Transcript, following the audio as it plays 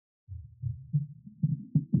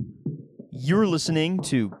You're listening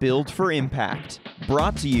to Build for Impact,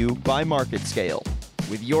 brought to you by MarketScale,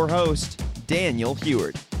 with your host, Daniel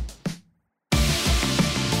Heward.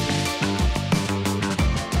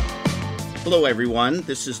 Hello, everyone.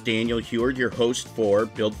 This is Daniel Heward, your host for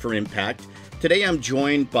Build for Impact. Today, I'm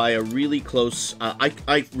joined by a really close,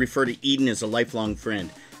 I refer to Eden as a lifelong friend,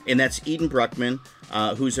 and that's Eden Bruckman,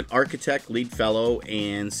 who's an architect, lead fellow,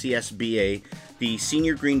 and CSBA, the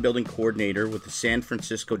Senior Green Building Coordinator with the San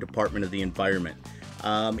Francisco Department of the Environment.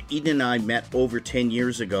 Eden and I met over 10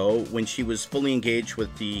 years ago when she was fully engaged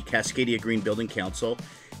with the Cascadia Green Building Council,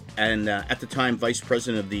 and at the time, Vice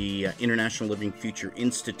President of the International Living Future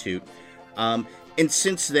Institute. And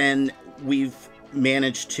since then, we've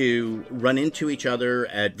managed to run into each other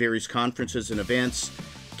at various conferences and events,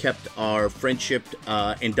 kept our friendship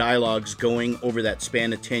and dialogues going over that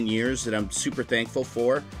span of 10 years that I'm super thankful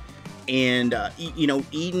for. And,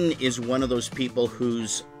 Eden is one of those people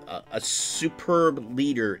who's a superb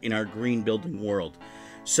leader in our green building world.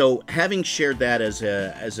 So having shared that as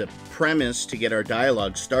a premise to get our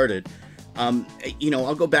dialogue started,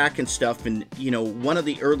 I'll go back and stuff. And, one of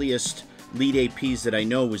the earliest lead APs that I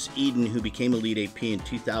know was Eden, who became a lead AP in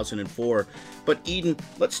 2004. But Eden,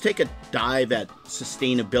 let's take a dive at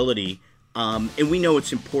sustainability. And we know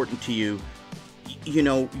it's important to you.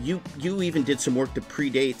 You even did some work that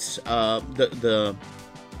predates the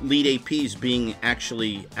lead APs being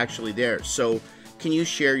actually there. So can you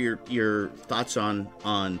share your thoughts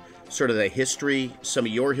on sort of the history, some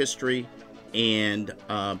of your history, and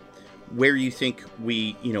where you think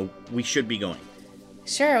we should be going?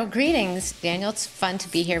 Sure. Well, greetings, Daniel. It's fun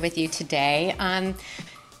to be here with you today.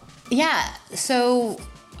 So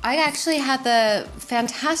I actually had the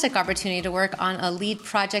fantastic opportunity to work on a lead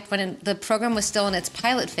project when the program was still in its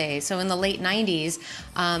pilot phase. So in the late 90s,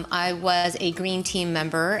 I was a green team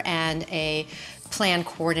member and a plan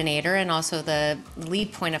coordinator, and also the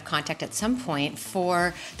lead point of contact at some point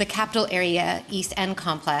for the Capital Area East End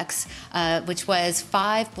Complex, which was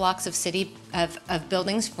 5 blocks of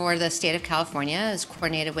buildings for the state of California. It was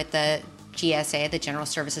coordinated with the GSA, the General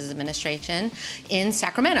Services Administration, in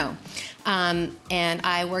Sacramento. And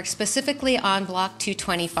I worked specifically on Block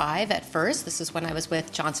 225 at first. This is when I was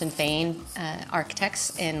with Johnson Fain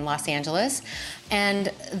Architects in Los Angeles, and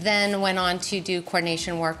then went on to do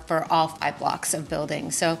coordination work for all 5 blocks of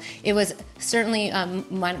buildings. So it was certainly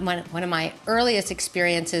one of my earliest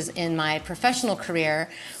experiences in my professional career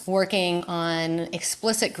working on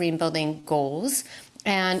explicit green building goals.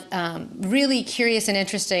 And really curious and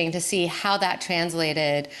interesting to see how that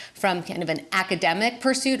translated from kind of an academic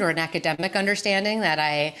pursuit or an academic understanding that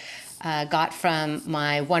I got from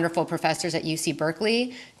my wonderful professors at UC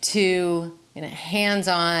Berkeley to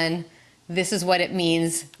hands-on, this is what it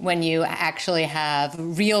means when you actually have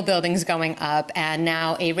real buildings going up, and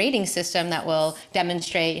now a rating system that will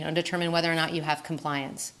demonstrate, determine whether or not you have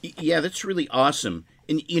compliance. Yeah, that's really awesome.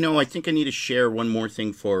 And, I think I need to share one more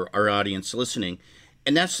thing for our audience listening.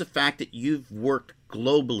 And that's the fact that you've worked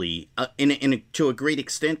globally, to a great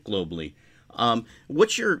extent globally.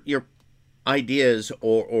 What's your ideas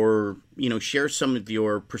or share some of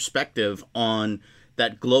your perspective on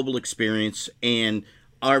that global experience? And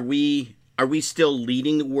are we still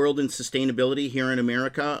leading the world in sustainability here in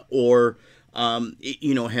America? Or,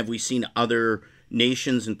 have we seen other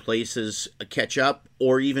nations and places catch up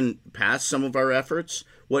or even pass some of our efforts?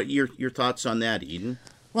 What are your thoughts on that, Eden?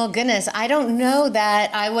 Well, goodness, I don't know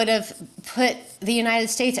that I would have put the United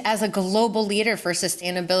States as a global leader for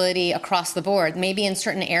sustainability across the board. Maybe in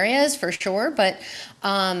certain areas, for sure, but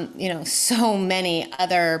so many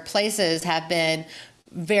other places have been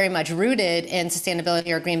very much rooted in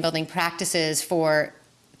sustainability or green building practices for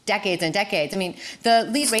decades and decades. I mean, the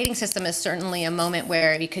LEED rating system is certainly a moment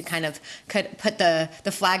where you could put the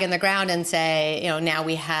flag in the ground and say, now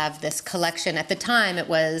we have this collection. At the time, it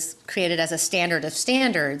was created as a standard of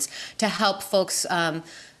standards to help folks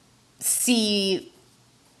see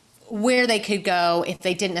where they could go if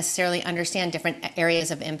they didn't necessarily understand different areas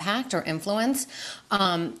of impact or influence,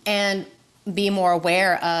 and be more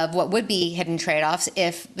aware of what would be hidden trade-offs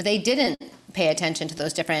if they didn't pay attention to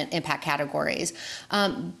those different impact categories.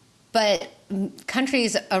 But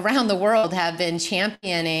countries around the world have been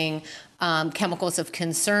championing chemicals of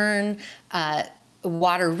concern,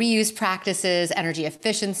 water reuse practices, energy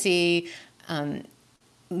efficiency,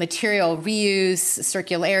 material reuse,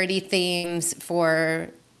 circularity themes for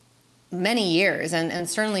many years, and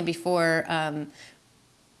certainly before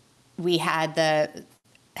we had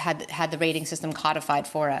the rating system codified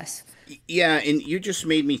for us. Yeah, and you just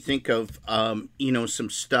made me think of some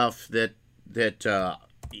stuff that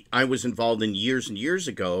I was involved in years and years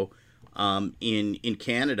ago in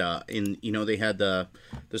Canada. In they had the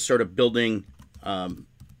sort of building.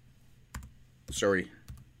 Sorry,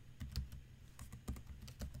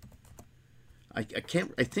 I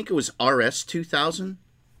can't. I think it was RS 2000.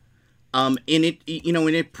 And it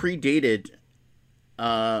predated.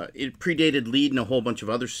 It predated LEED and a whole bunch of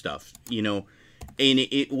other stuff. And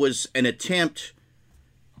it was an attempt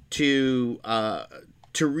to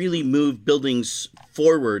really move buildings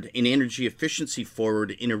forward in energy efficiency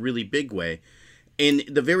forward in a really big way. And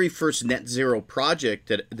the very first net zero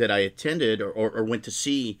project that I attended or went to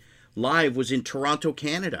see live was in Toronto,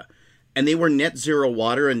 Canada. And they were net zero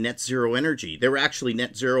water and net zero energy. They were actually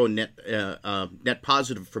net zero and net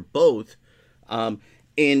positive for both. And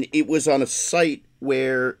it was on a site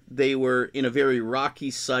where they were in a very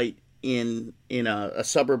rocky site in a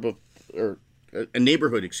suburb of, or a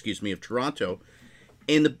neighborhood, of Toronto.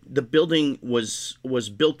 And the building was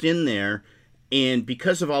built in there. And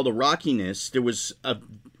because of all the rockiness, there was a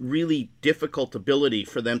really difficult ability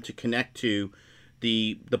for them to connect to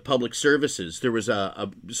the public services. There was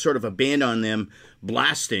a sort of a ban on them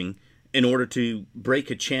blasting in order to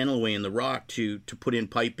break a channelway in the rock to put in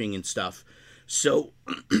piping and stuff. So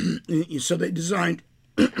they designed,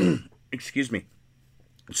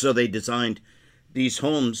 So they designed these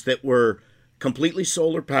homes that were completely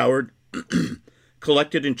solar powered,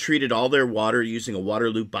 collected and treated all their water using a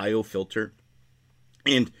Waterloo biofilter,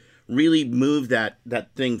 and really moved that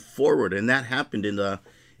thing forward. And that happened in the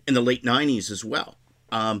late 90s as well.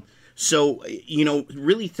 So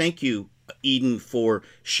really thank you, Eden, for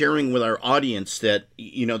sharing with our audience that,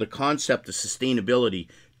 the concept of sustainability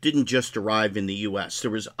didn't just arrive in the U.S. There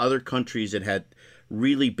was other countries that had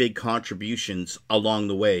really big contributions along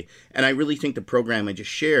the way. And I really think the program I just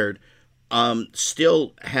shared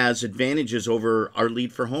still has advantages over our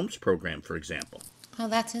LEED for Homes program, for example. Oh,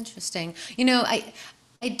 that's interesting.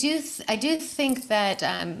 I do think that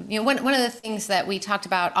one of the things that we talked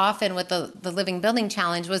about often with the Living Building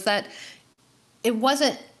Challenge was that it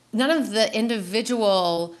wasn't, none of the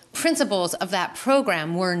individual principles of that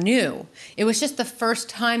program were new. It was just the first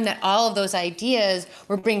time that all of those ideas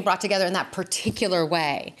were being brought together in that particular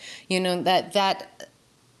way. That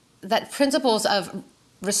principles of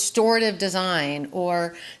restorative design,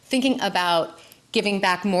 or thinking about giving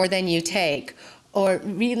back more than you take, or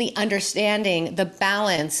really understanding the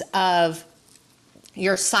balance of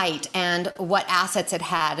your site and what assets it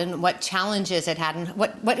had and what challenges it had and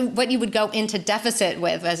what you would go into deficit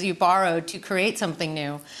with as you borrowed to create something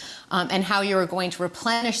new, and how you were going to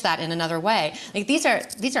replenish that in another way. Like these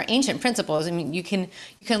are ancient principles. I mean, you can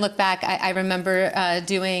look back. I remember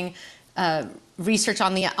doing research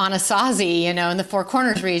on the Anasazi, in the Four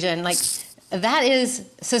Corners region. Like, that is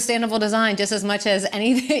sustainable design just as much as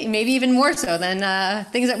anything, maybe even more so than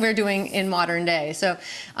things that we're doing in modern day. So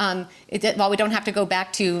while we don't have to go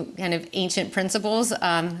back to kind of ancient principles,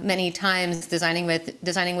 many times designing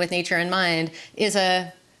with nature in mind is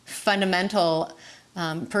a fundamental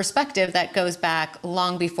perspective that goes back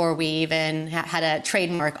long before we even had a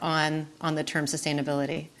trademark on the term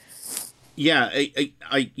sustainability. Yeah,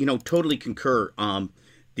 I totally concur.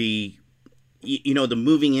 The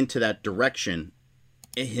moving into that direction,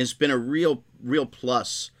 it has been a real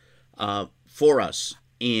plus for us,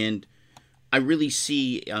 and I really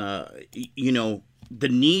see the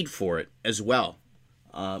need for it as well,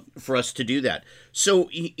 for us to do that. So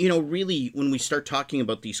really, when we start talking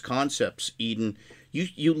about these concepts, Eden,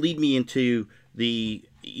 you lead me into the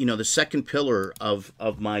second pillar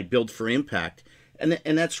of my Build for Impact,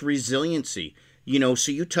 and that's resiliency.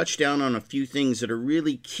 So you touched down on a few things that are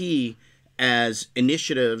really key as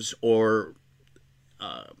initiatives or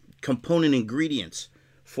component ingredients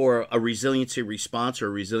for a resiliency response or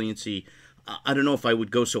a resiliency, I don't know if I would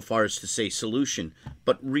go so far as to say solution,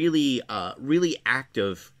 but really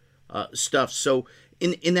active stuff. So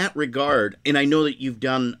in that regard, and I know that you've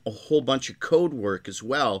done a whole bunch of code work as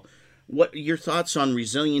well, what are your thoughts on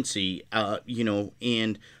resiliency?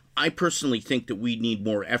 And I personally think that we need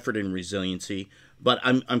more effort in resiliency, but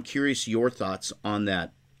I'm curious your thoughts on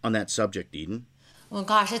that subject, Eden. Well,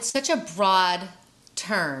 gosh, it's such a broad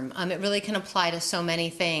term. It really can apply to so many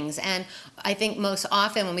things. And I think most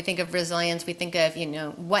often when we think of resilience, we think of,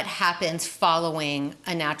 what happens following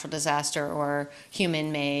a natural disaster or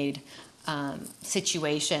human-made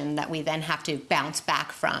situation that we then have to bounce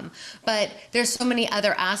back from. But there's so many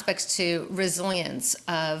other aspects to resilience,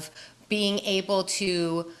 of being able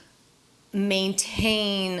to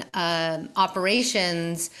maintain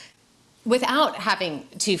operations without having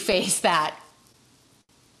to face that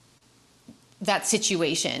that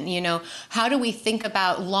situation. How do we think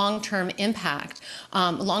about long-term impact,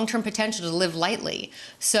 long-term potential to live lightly?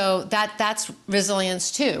 So that's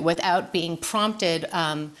resilience too, without being prompted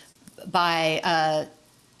by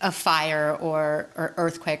a fire or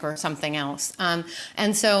earthquake or something else.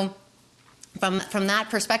 And so from that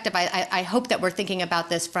perspective, I hope that we're thinking about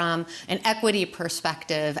this from an equity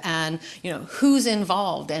perspective, and who's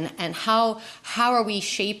involved, and how are we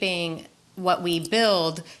shaping what we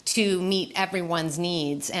build to meet everyone's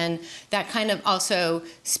needs. And that kind of also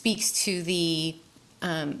speaks to the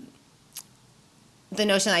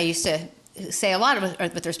notion I used to say a lot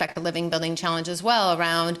with respect to Living Building Challenge as well,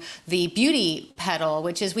 around the beauty pedal,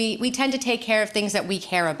 which is we tend to take care of things that we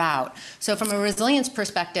care about. So from a resilience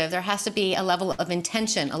perspective, there has to be a level of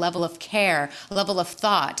intention, a level of care, a level of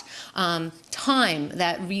thought, time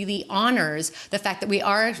that really honors the fact that we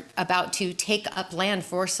are about to take up land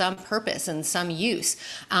for some purpose and some use,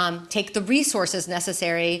 take the resources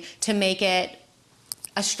necessary to make it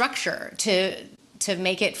a structure, to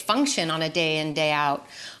make it function on a day in, day out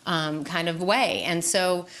kind of way. And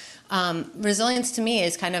so resilience to me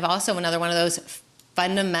is kind of also another one of those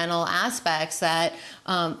fundamental aspects that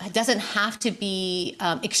doesn't have to be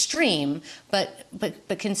extreme, but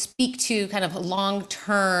can speak to kind of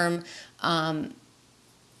long-term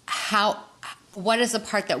what is the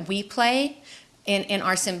part that we play in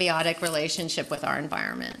our symbiotic relationship with our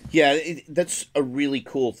environment. Yeah, that's a really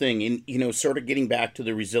cool thing. And, sort of getting back to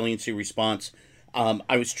the resiliency response,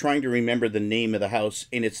 I was trying to remember the name of the house,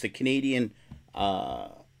 and it's the Canadian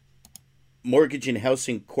Mortgage and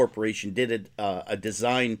Housing Corporation did a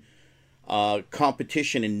design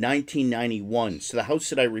competition in 1991. So the house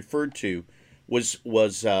that I referred to was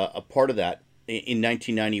a part of that in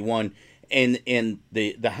 1991, and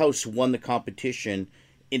the house won the competition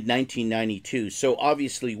in 1992. So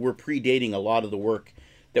obviously we're predating a lot of the work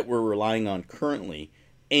that we're relying on currently.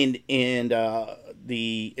 And it's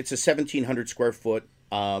a 1,700 square foot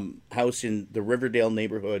house in the Riverdale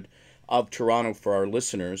neighborhood of Toronto for our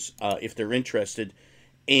listeners, if they're interested.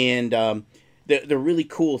 And the really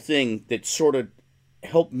cool thing that sort of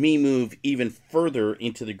helped me move even further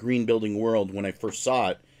into the green building world when I first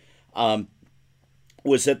saw it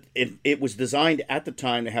was that it was designed at the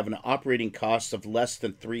time to have an operating cost of less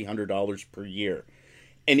than $300 per year.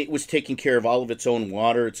 And it was taking care of all of its own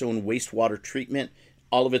water, its own wastewater treatment,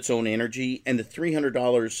 all of its own energy, and the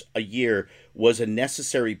 $300 a year was a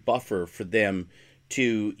necessary buffer for them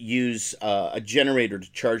to use a generator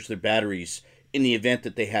to charge their batteries in the event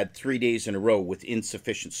that they had 3 days in a row with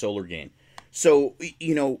insufficient solar gain. So,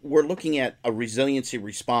 we're looking at a resiliency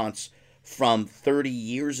response from 30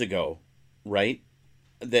 years ago, right?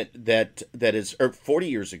 That is, or 40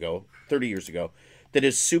 years ago, 30 years ago, that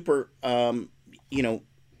is super,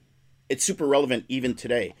 it's super relevant even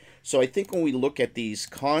today. So I think when we look at these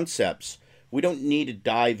concepts, we don't need to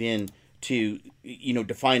dive in to,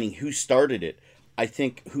 defining who started it. I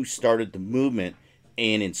think who started the movement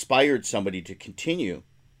and inspired somebody to continue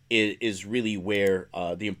is really where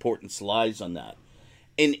the importance lies on that.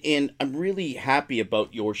 And I'm really happy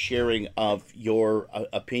about your sharing of your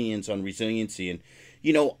opinions on resiliency. And,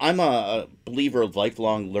 I'm a believer of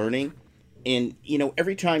lifelong learning. And,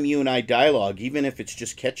 every time you and I dialogue, even if it's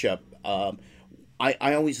just catch up,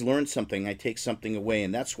 I always learn something. I take something away,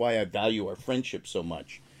 and that's why I value our friendship so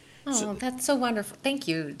much. Oh, that's so wonderful. Thank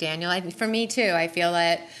you, Daniel. For me too, I feel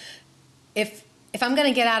that if I'm going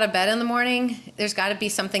to get out of bed in the morning, there's got to be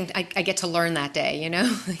something I get to learn that day,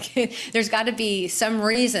 There's got to be some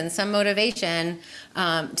reason, some motivation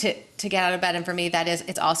to get out of bed. And for me,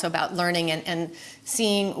 it's also about learning and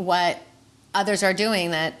seeing what others are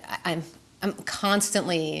doing that I'm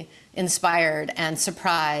constantly inspired and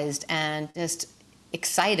surprised and just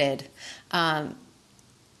excited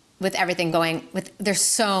with everything there's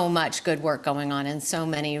so much good work going on and so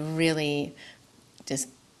many really just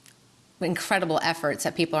incredible efforts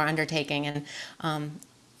that people are undertaking. And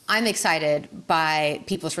I'm excited by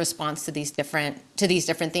people's response to these different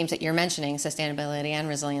themes that you're mentioning, sustainability and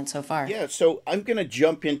resilience so far. Yeah, so I'm going to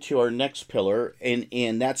jump into our next pillar,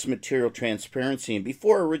 and that's material transparency. And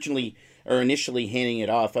before initially handing it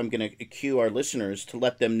off, I'm going to cue our listeners to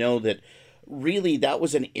let them know that really that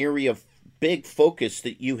was an area of big focus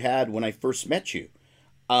that you had when I first met you,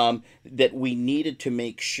 that we needed to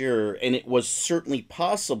make sure, and it was certainly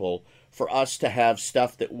possible for us to have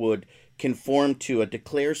stuff that would conform to a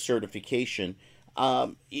Declare certification,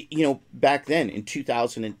 back then in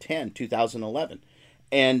 2010, 2011.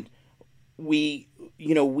 And we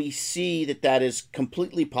see that is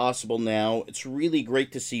completely possible now. It's really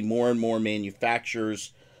great to see more and more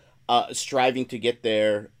manufacturers striving to get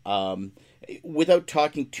there. without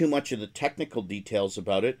talking too much of the technical details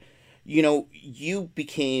about it, you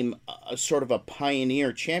became a sort of a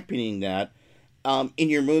pioneer championing that in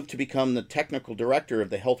your move to become the technical director of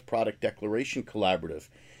the Health Product Declaration Collaborative.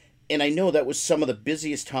 And I know that was some of the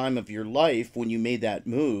busiest time of your life when you made that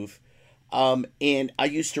move. And I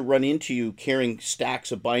used to run into you carrying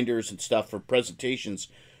stacks of binders and stuff for presentations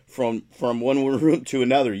from one room to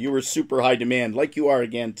another. You were super high demand, like you are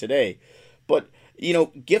again today. But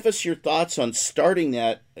give us your thoughts on starting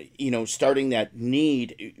that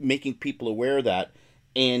need, making people aware of that,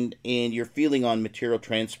 and your feeling on material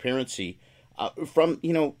transparency.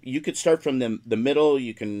 You could start from the middle.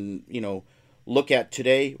 You can look at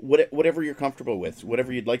today, whatever you're comfortable with,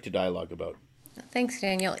 whatever you'd like to dialogue about. Thanks,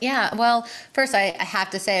 Daniel. Yeah, well, first I have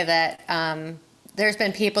to say that there's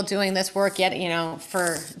been people doing this work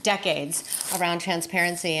for decades around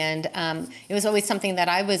transparency, and it was always something that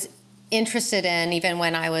I was interested in, even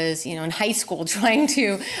when I was, in high school, trying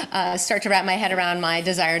to start to wrap my head around my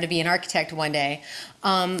desire to be an architect one day.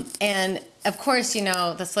 And of course,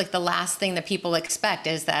 that's like the last thing that people expect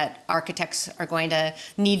is that architects are going to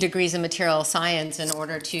need degrees in material science in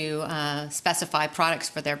order to specify products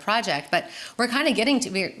for their project. But we're getting to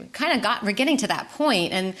that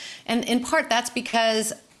point, and in part that's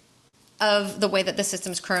because of the way that the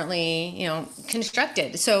system's currently,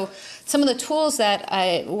 constructed. So some of the tools that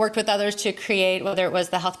I worked with others to create, whether it was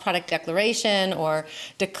the Health Product Declaration or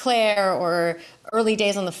Declare or early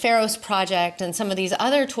days on the Pharos project and some of these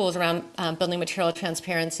other tools around building material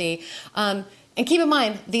transparency. And keep in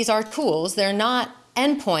mind, these are tools. They're not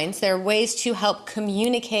endpoints. They're ways to help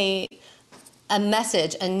communicate a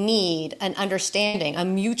message, a need, an understanding, a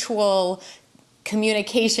mutual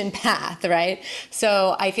communication path, right?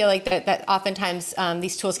 So I feel like that oftentimes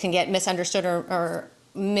these tools can get misunderstood or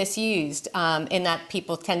misused in that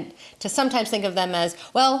people tend to sometimes think of them as,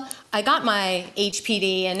 well, I got my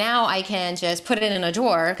HPD and now I can just put it in a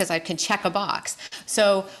drawer because I can check a box.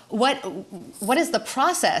 So what is the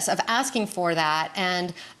process of asking for that,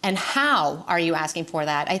 and how are you asking for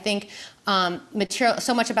that? I think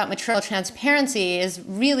so much about material transparency is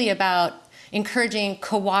really about encouraging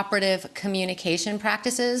cooperative communication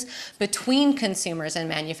practices between consumers and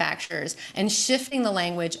manufacturers, and shifting the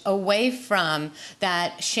language away from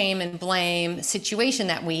that shame and blame situation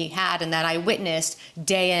that we had and that I witnessed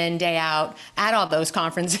day in, day out at all those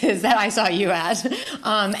conferences that I saw you at,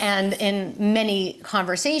 and in many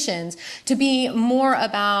conversations, to be more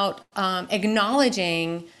about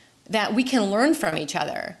acknowledging that we can learn from each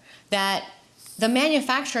other, that the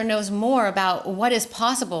manufacturer knows more about what is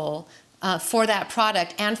possible for that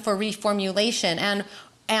product and for reformulation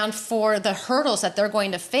and for the hurdles that they're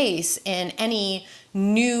going to face in any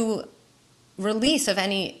new release of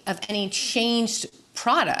any changed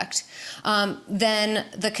product, than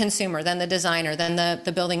the consumer, than the designer, than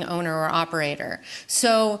the building owner or operator.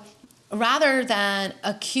 So rather than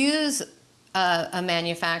accuse a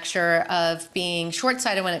manufacturer of being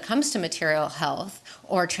short-sighted when it comes to material health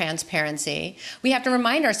or transparency, we have to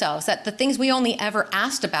remind ourselves that the things we only ever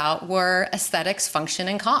asked about were aesthetics, function,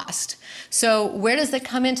 and cost. So where does it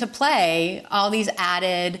come into play, all these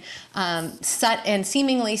added and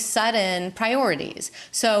seemingly sudden priorities?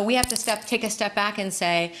 So we have to take a step back and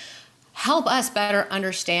say, help us better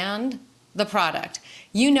understand the product.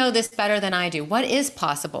 You know this better than I do. What is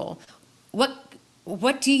possible?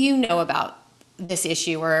 What do you know about this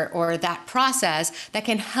issue or that process that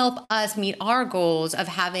can help us meet our goals of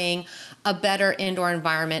having a better indoor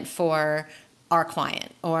environment for our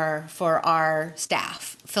client or for our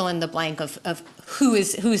staff? Fill in the blank of who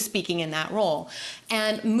is speaking in that role,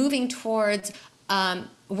 and moving towards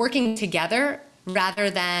working together rather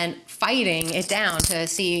than fighting it down to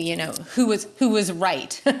see, who was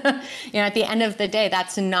right. At the end of the day,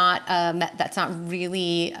 that's not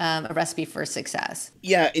really a recipe for success.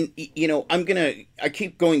 Yeah, and I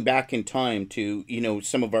keep going back in time to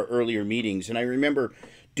some of our earlier meetings, and I remember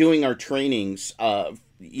doing our trainings,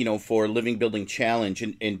 for Living Building Challenge,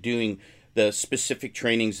 and doing the specific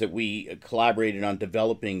trainings that we collaborated on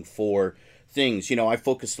developing for things. I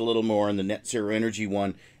focused a little more on the net zero energy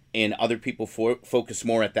one, and other people focused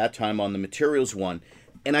more at that time on the materials one.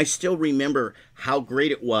 And I still remember how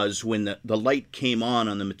great it was when the light came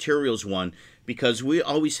on the materials one, because we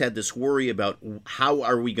always had this worry about how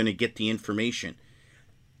are we going to get the information.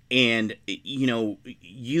 And,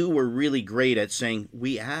 you were really great at saying,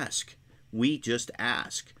 we just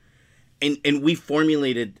ask. And we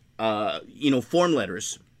formulated, form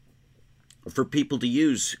letters for people to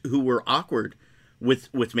use who were awkward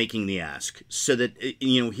with making the ask, so that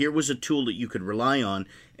here was a tool that you could rely on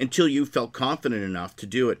until you felt confident enough to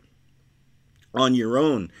do it on your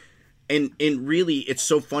own. And really, it's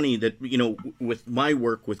so funny that, with my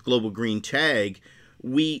work with Global Green Tag,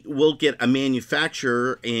 we will get a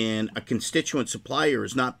manufacturer and a constituent supplier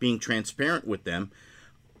is not being transparent with them.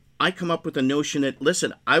 I come up with a notion that,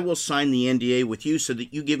 listen, I will sign the NDA with you so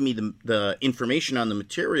that you give me the information on the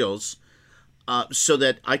materials, so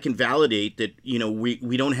that I can validate that,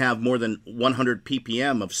 we don't have more than 100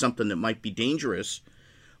 ppm of something that might be dangerous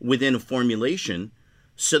within a formulation,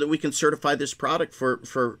 so that we can certify this product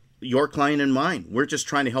for your client and mine. We're just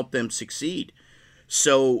trying to help them succeed.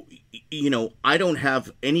 So, I don't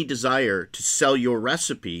have any desire to sell your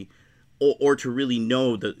recipe or to really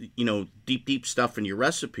know the, deep stuff in your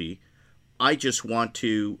recipe. I just want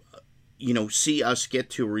to, see us get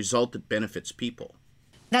to a result that benefits people.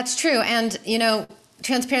 That's true. And,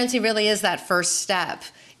 transparency really is that first step.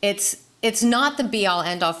 It's not the be-all,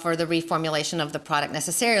 end-all for the reformulation of the product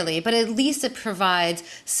necessarily, but at least it provides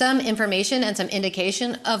some information and some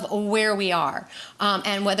indication of where we are,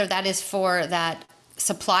 and whether that is for that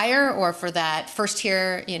supplier or for that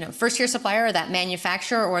first-tier supplier, or that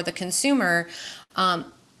manufacturer or the consumer.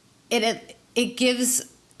 It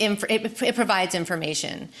provides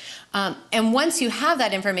information, and once you have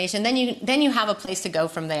that information, then you have a place to go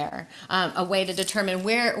from there, a way to determine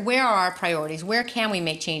where are our priorities, where can we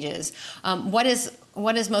make changes, what is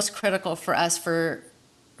most critical for us for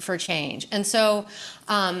change. And so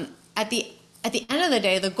at the end of the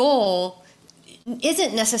day, the goal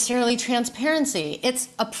isn't necessarily transparency. It's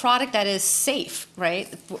a product that is safe, right,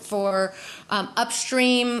 for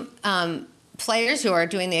upstream players who are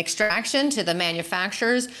doing the extraction, to the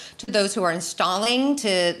manufacturers, to those who are installing,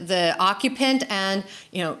 to the occupant, and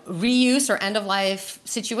reuse or end of life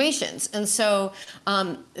situations. And so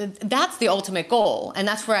that's the ultimate goal, and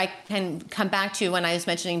that's where I can come back to when I was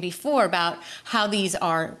mentioning before about how these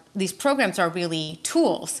programs are really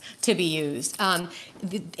tools to be used.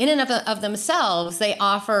 In and of themselves, they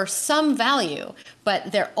offer some value,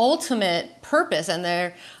 but their ultimate purpose and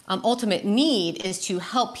their ultimate need is to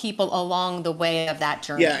help people along the way of that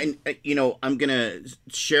journey. Yeah, and I'm going to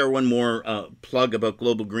share one more plug about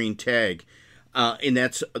Global Green Tag, and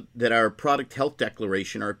that's that our Product Health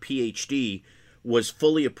Declaration, our PHD, was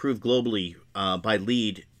fully approved globally by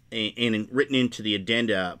LEED and written into the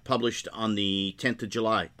addenda, published on the 10th of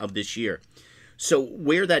July of this year. So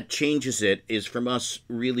where that changes it is from us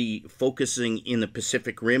really focusing in the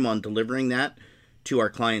Pacific Rim on delivering that to our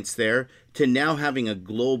clients there, to now having a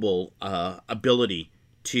global ability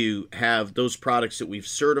to have those products that we've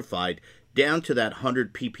certified down to that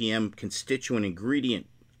 100 ppm constituent ingredient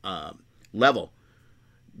level,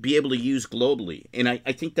 be able to use globally. And I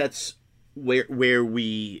think that's where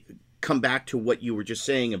we come back to what you were just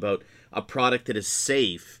saying about a product that is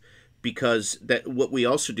safe, because that what we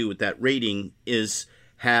also do with that rating is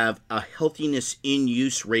have a healthiness in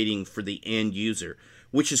use rating for the end user,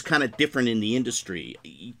 which is kind of different in the industry.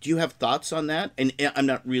 Do you have thoughts on that? And I'm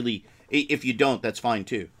not really, if you don't, that's fine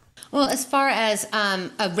too. Well, as far as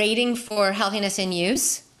a rating for healthiness in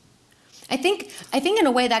use, I think in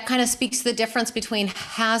a way that kind of speaks to the difference between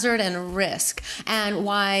hazard and risk, and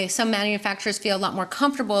why some manufacturers feel a lot more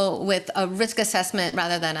comfortable with a risk assessment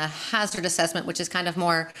rather than a hazard assessment, which is kind of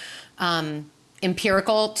more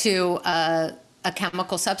empirical to a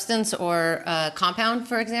chemical substance or a compound,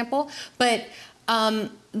 for example. But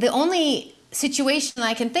the only situation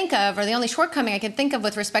I can think of, or the only shortcoming I can think of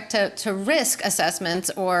with respect to risk assessments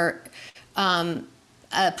or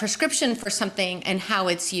a prescription for something and how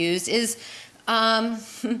it's used is,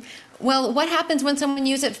 well, what happens when someone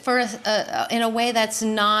uses it for in a way that's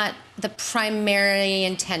not the primary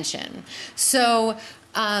intention? So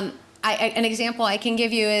an example I can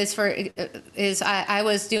give you is I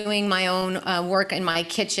was doing my own work in my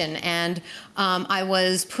kitchen, and I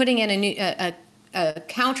was putting in a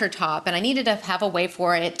countertop, and I needed to have a way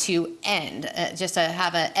for it to end, just to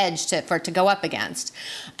have an edge for it to go up against.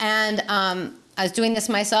 And I was doing this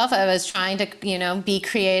myself. I was trying to, be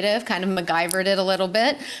creative, kind of MacGyvered it a little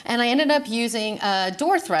bit, and I ended up using a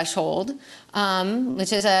door threshold,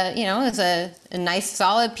 which is is a nice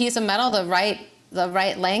solid piece of metal, the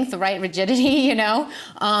right length, the right rigidity,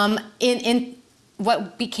 in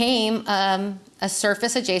what became a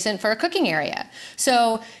surface adjacent for a cooking area.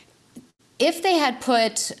 So if they had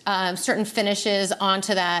put certain finishes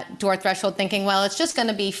onto that door threshold thinking, well, it's just going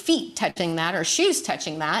to be feet touching that or shoes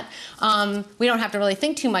touching that, we don't have to really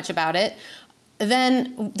think too much about it,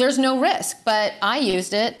 then there's no risk. But I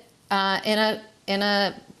used it in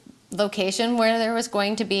a location where there was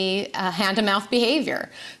going to be hand-to-mouth behavior.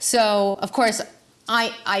 So, of course,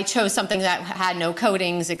 I chose something that had no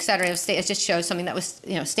coatings, et cetera. It just shows something that was,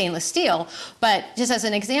 stainless steel. But just as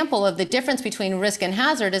an example of the difference between risk and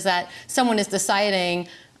hazard is that someone is deciding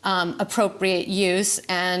appropriate use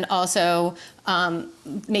and also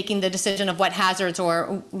making the decision of what hazards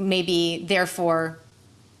or maybe therefore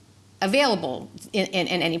available in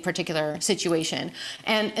any particular situation.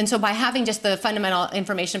 And so by having just the fundamental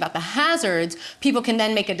information about the hazards, people can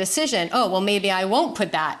then make a decision, oh, well, maybe I won't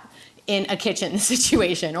put that in a kitchen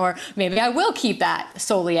situation, or maybe I will keep that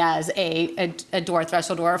solely as a door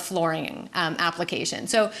threshold or a flooring application.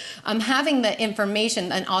 So having the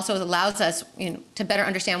information and also allows us to better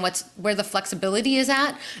understand where the flexibility is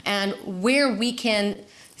at and where we can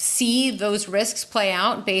see those risks play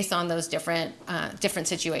out based on those different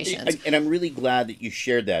situations. And I'm really glad that you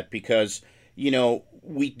shared that because,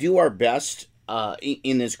 we do our best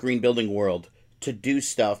in this green building world to do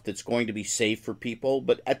stuff that's going to be safe for people.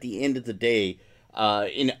 But at the end of the day,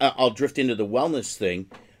 I'll drift into the wellness thing.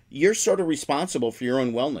 You're sort of responsible for your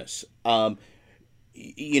own wellness.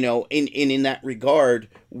 In that regard,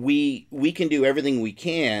 we can do everything we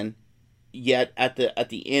can, yet at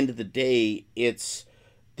the end of the day, it's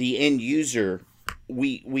the end user.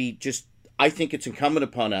 I think it's incumbent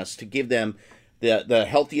upon us to give them the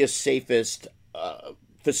healthiest, safest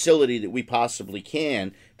facility that we possibly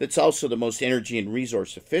can, that's also the most energy and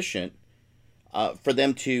resource efficient for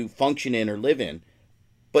them to function in or live in.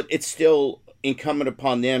 But it's still incumbent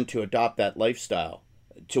upon them to adopt that lifestyle,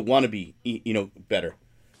 to want to be, better.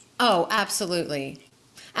 Oh, absolutely.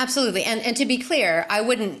 Absolutely. And to be clear, I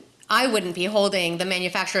wouldn't be holding the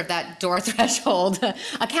manufacturer of that door threshold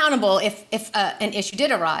accountable if an issue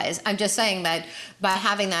did arise. I'm just saying that by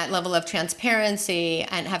having that level of transparency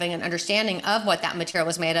and having an understanding of what that material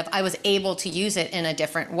was made of, I was able to use it in a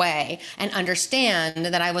different way and understand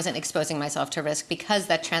that I wasn't exposing myself to risk because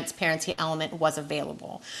that transparency element was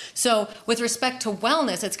available. So with respect to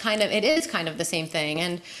wellness, it is kind of the same thing.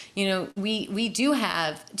 And, we do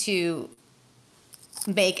have to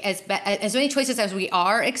make as many choices as we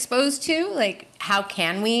are exposed to. Like, how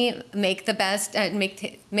can we make the best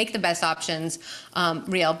make the best options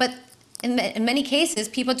real? But in many cases,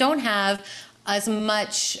 people don't have as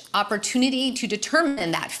much opportunity to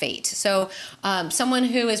determine that fate. So someone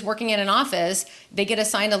who is working in an office, they get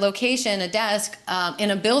assigned a location, a desk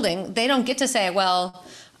in a building. They don't get to say, well,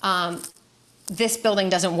 this building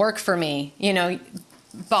doesn't work for me.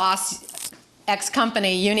 Boss X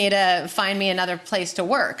company, you need to find me another place to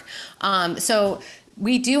work. So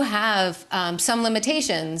we do have some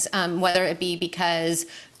limitations, whether it be because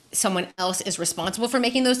someone else is responsible for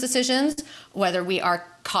making those decisions, whether we are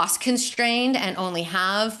cost constrained and only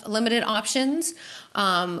have limited options,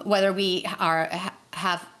 whether we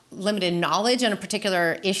have limited knowledge on a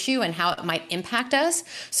particular issue and how it might impact us.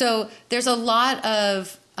 So there's a lot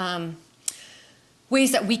of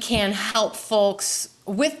ways that we can help folks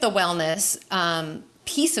with the wellness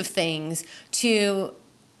piece of things to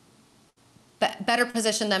better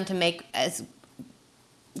position them to make as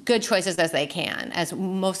good choices as they can, as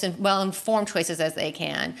most well-informed choices as they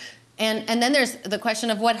can. And then there's the question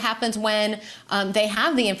of what happens when they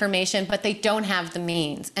have the information, but they don't have the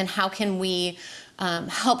means. And how can we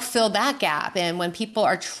help fill that gap? And when people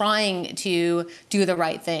are trying to do the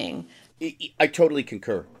right thing. I totally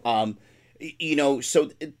concur.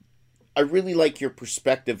 I really like your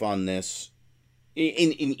perspective on this.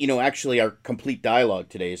 Actually, our complete dialogue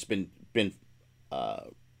today has been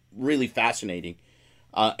really fascinating,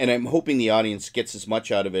 and I'm hoping the audience gets as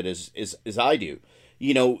much out of it as I do.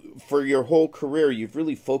 For your whole career, you've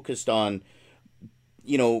really focused on,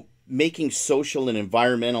 making social and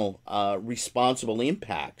environmental responsible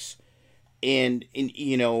impacts, and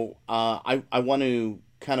I want to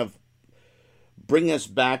kind of bring us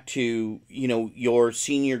back to, your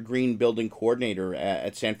senior green building coordinator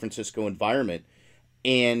at San Francisco Environment.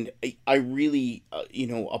 And I really,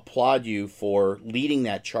 applaud you for leading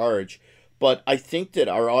that charge. But I think that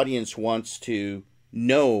our audience wants to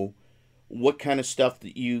know what kind of stuff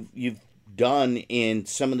that you've done in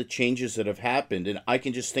some of the changes that have happened. And I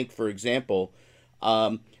can just think, for example,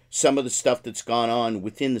 some of the stuff that's gone on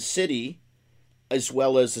within the city, as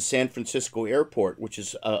well as the San Francisco airport, which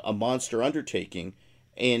is a monster undertaking.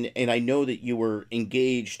 And I know that you were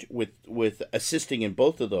engaged with assisting in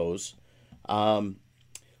both of those.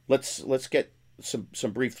 Let's get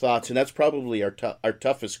some brief thoughts, and that's probably our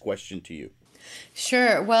toughest question to you.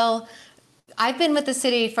 Sure. Well, I've been with the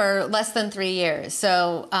city for less than 3 years.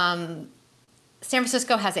 So San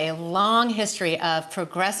Francisco has a long history of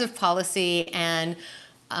progressive policy and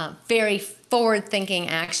very forward-thinking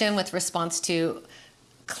action with response to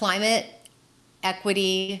climate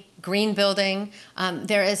equity, green building.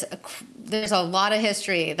 There's a lot of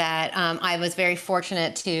history that I was very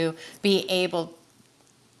fortunate to be able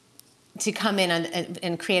to come in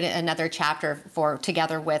and create another chapter for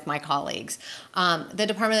together with my colleagues. The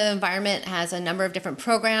Department of Environment has a number of different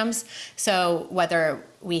programs. So whether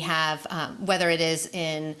it is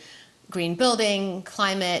in green building,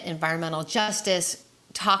 climate, environmental justice,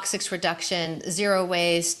 toxics reduction, zero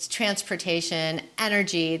waste, transportation,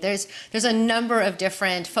 energy, there's a number of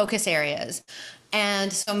different focus areas.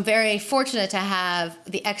 And so I'm very fortunate to have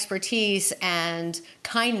the expertise and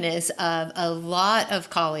kindness of a lot of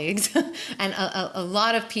colleagues and a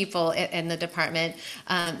lot of people in the department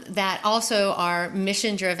that also are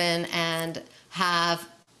mission driven and have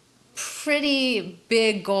pretty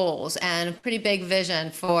big goals and pretty big vision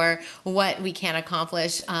for what we can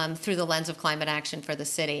accomplish through the lens of climate action for the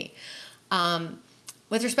city.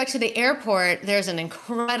 With respect to the airport, there's an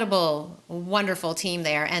incredible, wonderful team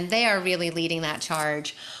there, and they are really leading that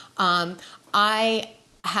charge. I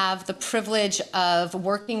have the privilege of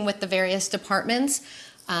working with the various departments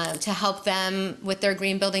to help them with their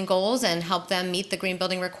green building goals and help them meet the green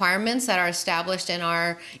building requirements that are established in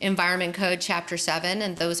our Environment Code Chapter 7,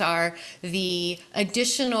 and those are the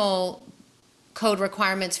additional code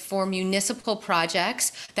requirements for municipal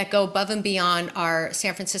projects that go above and beyond our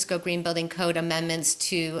San Francisco Green Building Code amendments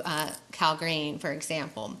to Cal Green, for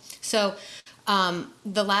example. So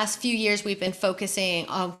the last few years we've been focusing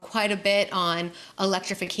quite a bit on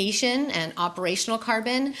electrification and operational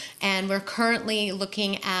carbon, and we're currently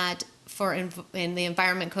looking at in the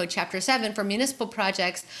Environment Code Chapter 7 for municipal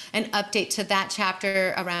projects, an update to that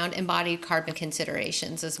chapter around embodied carbon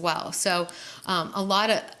considerations as well. So a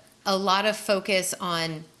lot of focus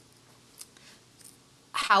on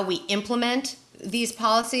how we implement these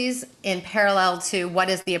policies in parallel to what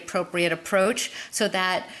is the appropriate approach, so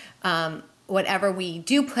that whatever we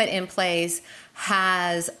do put in place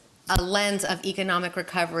has a lens of economic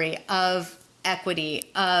recovery, of equity,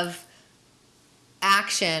 of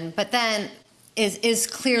action, but then is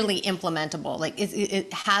clearly implementable. Like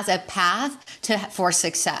it has a path for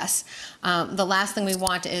success. The last thing we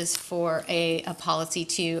want is for a policy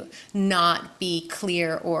to not be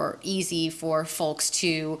clear or easy for folks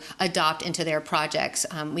to adopt into their projects.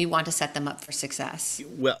 We want to set them up for success.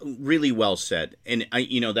 Well, really well said. And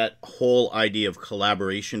that whole idea of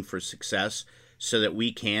collaboration for success so that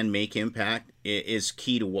we can make impact is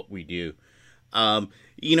key to what we do.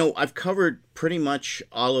 I've covered pretty much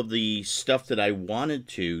all of the stuff that I wanted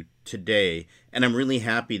to today, and I'm really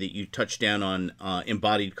happy that you touched down on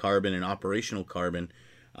embodied carbon and operational carbon.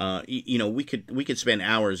 We could spend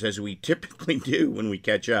hours, as we typically do when we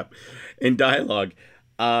catch up in dialogue.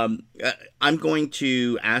 I'm going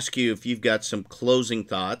to ask you if you've got some closing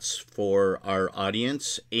thoughts for our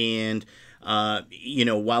audience, and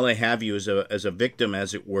while I have you as a victim,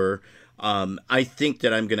 as it were. I think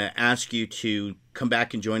that I'm going to ask you to come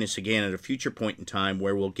back and join us again at a future point in time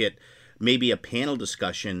where we'll get maybe a panel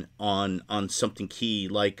discussion on something key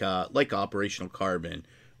like operational carbon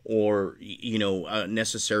or a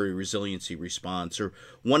necessary resiliency response or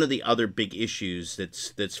one of the other big issues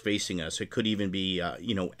that's facing us. It could even be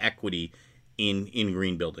equity in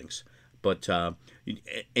green buildings. But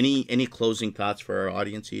any closing thoughts for our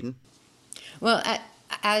audience, Eden? Well,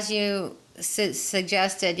 as you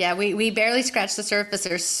suggested, yeah, we barely scratched the surface.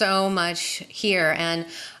 There's so much here, and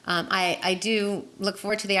I do look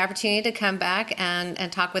forward to the opportunity to come back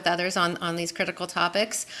and talk with others on these critical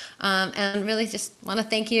topics, and really just want to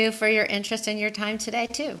thank you for your interest and your time today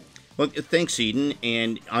too. Well, thanks, Eden,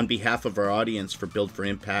 and on behalf of our audience for Build for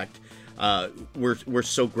Impact, we're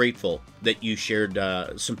so grateful that you shared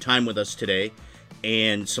some time with us today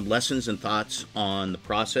and some lessons and thoughts on the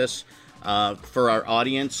process. For our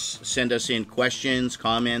audience, send us in questions,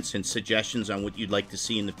 comments, and suggestions on what you'd like to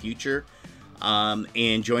see in the future.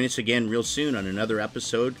 And join us again real soon on another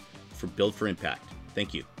episode for Build for Impact.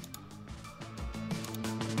 Thank you.